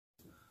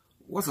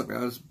What's up,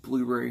 guys?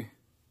 Blu-Ray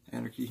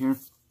Anarchy here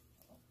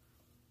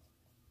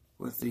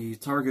with the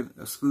Target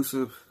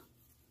exclusive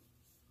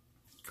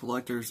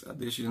collector's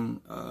edition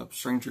of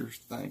Stranger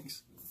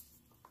Things.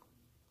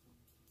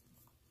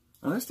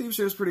 Now, this TV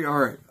show is pretty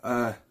alright.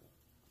 The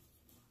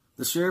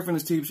sheriff in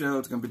this TV show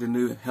is going to be the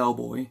new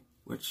Hellboy,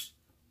 which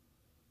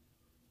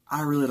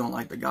I really don't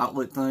like the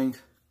gauntlet thing,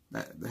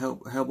 that the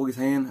Hellboy's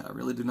hand. I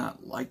really do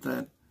not like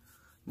that.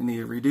 They need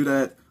to redo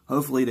that.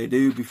 Hopefully they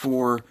do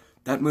before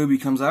that movie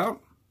comes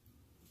out.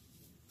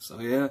 So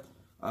yeah,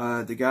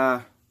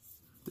 the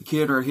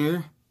kid right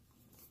here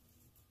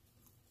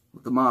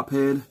with the mop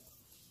head,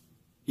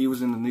 he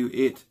was in the new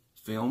It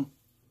film.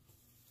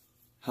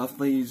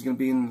 Hopefully he's going to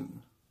be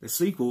in the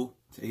sequel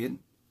to It.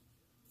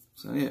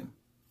 So yeah.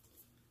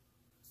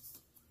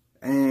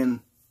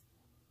 And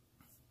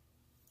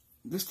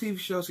this TV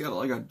show's got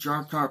like a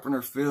John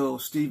Carpenter, Phil,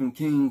 Stephen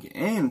King,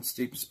 and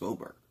Steven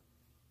Spielberg.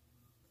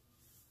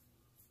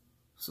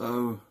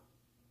 So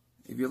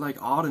if you like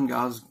Auden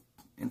guys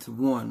into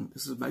one,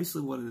 this is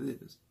basically what it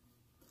is.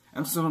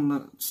 And some of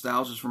the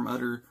nostalgia from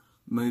other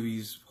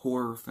movies,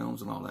 horror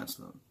films, and all that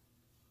stuff.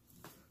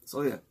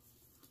 So yeah.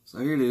 So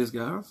here it is,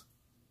 guys.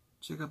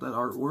 Check out that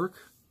artwork.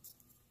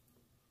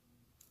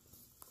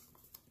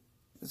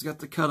 It's got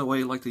the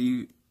cutaway like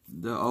the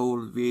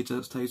old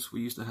VHS tapes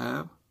we used to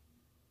have.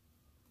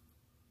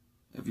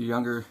 If you're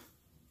younger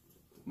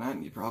than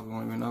that, you probably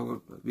won't even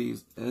know what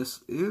VHS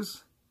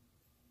is.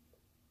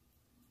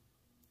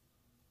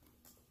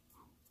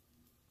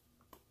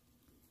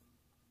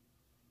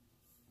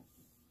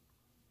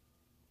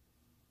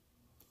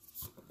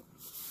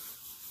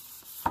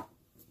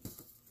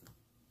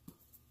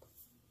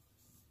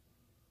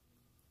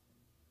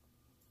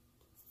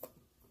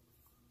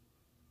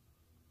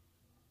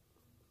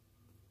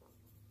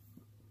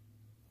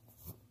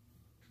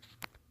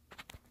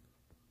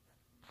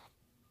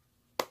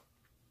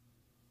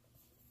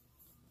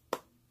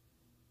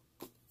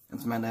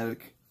 It's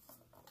magnetic.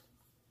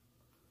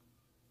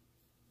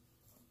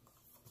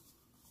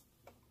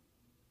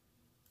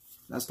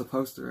 That's the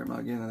poster. I'm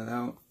not getting it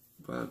out,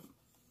 but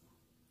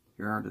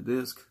here are the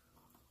disc.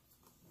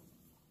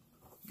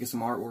 Get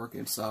some artwork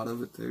inside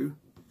of it too,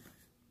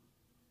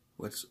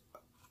 which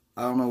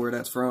I don't know where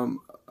that's from.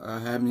 I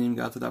haven't even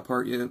got to that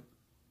part yet.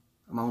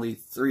 I'm only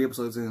 3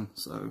 episodes in,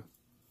 so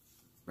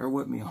bear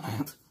with me on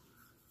that.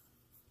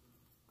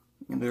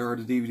 And there are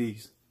the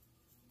DVDs.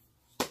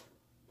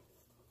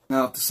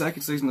 Now, if the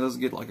second season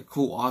doesn't get like a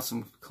cool,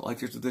 awesome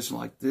collector's edition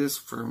like this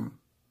from,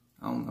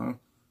 I don't know.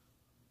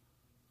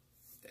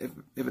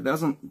 If it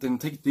doesn't, then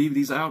take the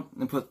DVDs out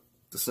and put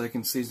the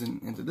second season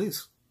into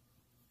this.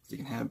 So you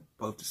can have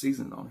both the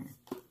seasons on here.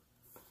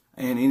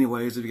 And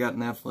anyways, if you got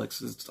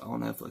Netflix, it's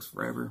on Netflix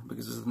forever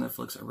because it's a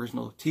Netflix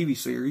original TV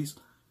series.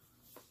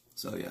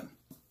 So yeah.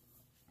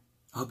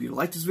 I hope you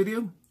liked this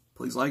video.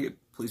 Please like it.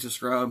 Please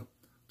subscribe.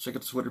 Check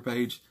out the Twitter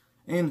page.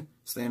 And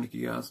stay under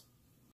you guys.